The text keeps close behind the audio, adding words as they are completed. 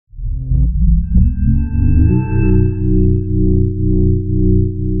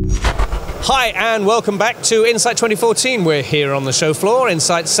Hi and welcome back to Insight 2014. We're here on the show floor,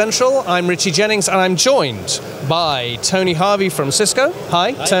 Insight Central. I'm Richie Jennings and I'm joined by Tony Harvey from Cisco.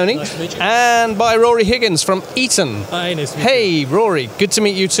 Hi, Tony. Nice to meet you. And by Rory Higgins from Eaton. Hi, nice to meet you. Hey, Rory. Good to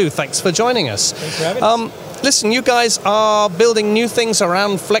meet you too. Thanks for joining us. Thanks for having us. Listen, you guys are building new things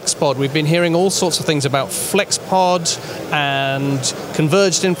around FlexPod. We've been hearing all sorts of things about FlexPod and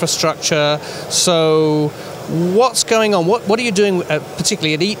converged infrastructure. So what's going on? What are you doing,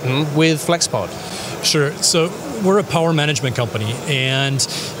 particularly at Eaton, with FlexPod? Sure. So we're a power management company, and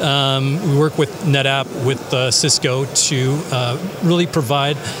we work with NetApp, with Cisco to really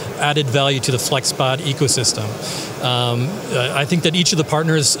provide added value to the FlexPod ecosystem. I think that each of the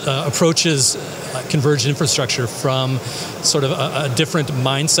partners approaches converged infrastructure from sort of a different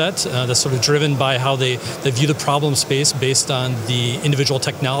mindset that's sort of driven by how they view the problem space based on the individual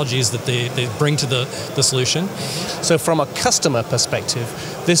technologies that they bring to the solution. So from a customer perspective,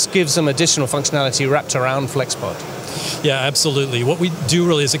 this gives them additional functionality wrapped around FlexPod. Yeah, absolutely. What we do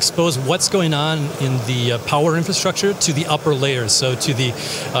really is expose what's going on in the power infrastructure to the upper layers, so to the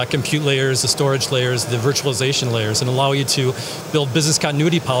compute layers, the storage layers, the virtualization layers, and allow you to build business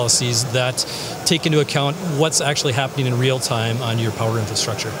continuity policies that take into account what's actually happening in real time on your power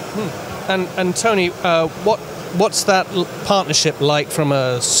infrastructure. And Tony, what's that partnership like from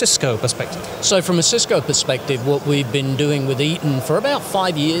a Cisco perspective? So from a Cisco perspective, what we've been doing with Eaton for about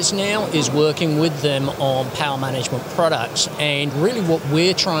 5 years now is working with them on power management products. And really what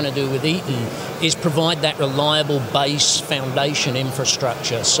we're trying to do with Eaton is provide that reliable base foundation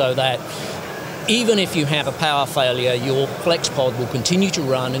infrastructure so that even if you have a power failure, your FlexPod will continue to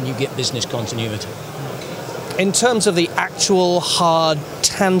run and you get business continuity. In terms of the actual hard,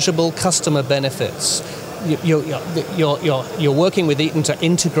 tangible customer benefits, you're working with Eaton to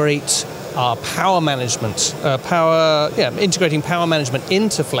integrate power management, integrating power management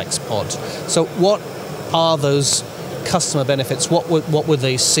into FlexPod. So what are those customer benefits? What would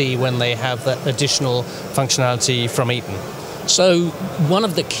they see when they have that additional functionality from Eaton? So one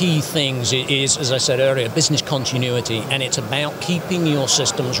of the key things is, as I said earlier, business continuity, and it's about keeping your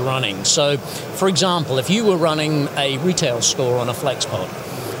systems running. So, for example, if you were running a retail store on a FlexPod,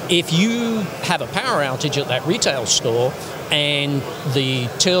 if you have a power outage at that retail store and the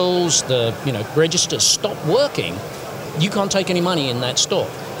tills, the registers stop working, you can't take any money in that store.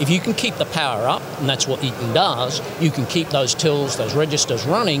 If you can keep the power up, and that's what Eaton does, you can keep those tills, those registers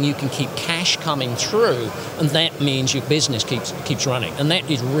running, you can keep cash coming through, and that means your business keeps running. And that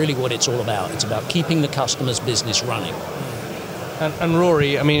is really what it's all about. It's about keeping the customer's business running. And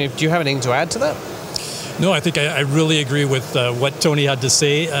Rory, I mean, do you have anything to add to that? No, I think I really agree with what Tony had to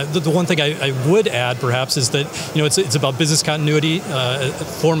say. The one thing I would add, perhaps, is that it's about business continuity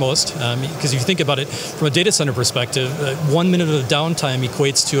foremost. Because if you think about it from a data center perspective, 1 minute of downtime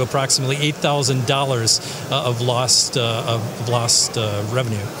equates to approximately $8,000 of lost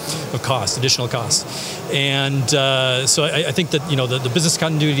revenue, of cost, additional cost. And so I think that the business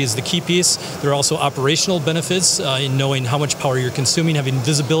continuity is the key piece. There are also operational benefits in knowing how much power you're consuming, having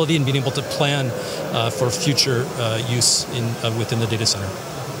visibility, and being able to plan for future use within the data center.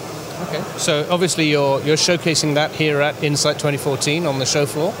 Okay. So obviously you're showcasing that here at Insight 2014 on the show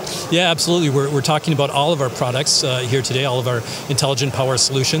floor. Yeah, absolutely. We're talking about all of our products here today, all of our intelligent power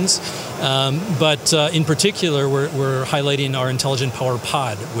solutions. But in particular, we're highlighting our intelligent power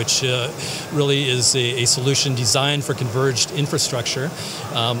pod, which really is a solution designed for converged infrastructure,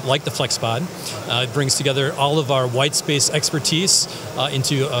 like the FlexPod. It brings together all of our white space expertise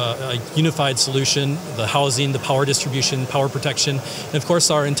into a unified solution: the housing, the power distribution, power protection, and of course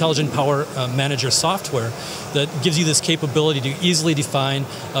our intelligent power manager software that gives you this capability to easily define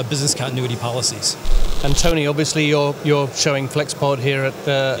business continuity policies. And Tony, obviously you're showing FlexPod here at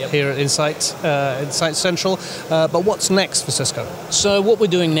Insight Central. But what's next for Cisco? So what we're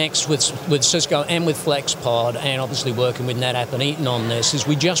doing next with Cisco and with FlexPod, and obviously working with NetApp and Eaton on this, is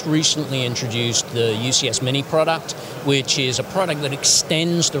we just recently introduced the UCS Mini product, which is a product that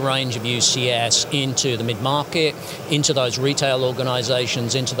extends the range of UCS into the mid-market, into those retail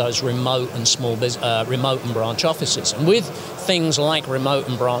organizations, into those remote and branch offices. And with things like remote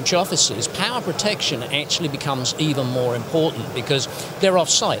and branch offices, power protection actually becomes even more important because they're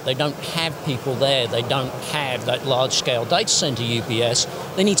off-site. They don't have people there. They don't have that large-scale data center UPS.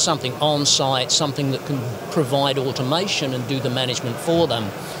 They need something on-site, something that can provide automation and do the management for them.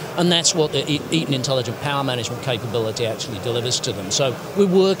 And that's what the Eaton Intelligent Power Management capability actually delivers to them. So we're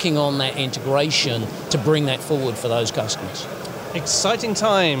working on that integration to bring that forward for those customers. Exciting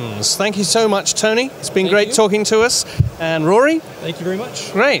times. Thank you so much, Tony. It's been great talking to us. And Rory? Thank you very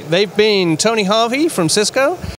much. Great. They've been Tony Harvey from Cisco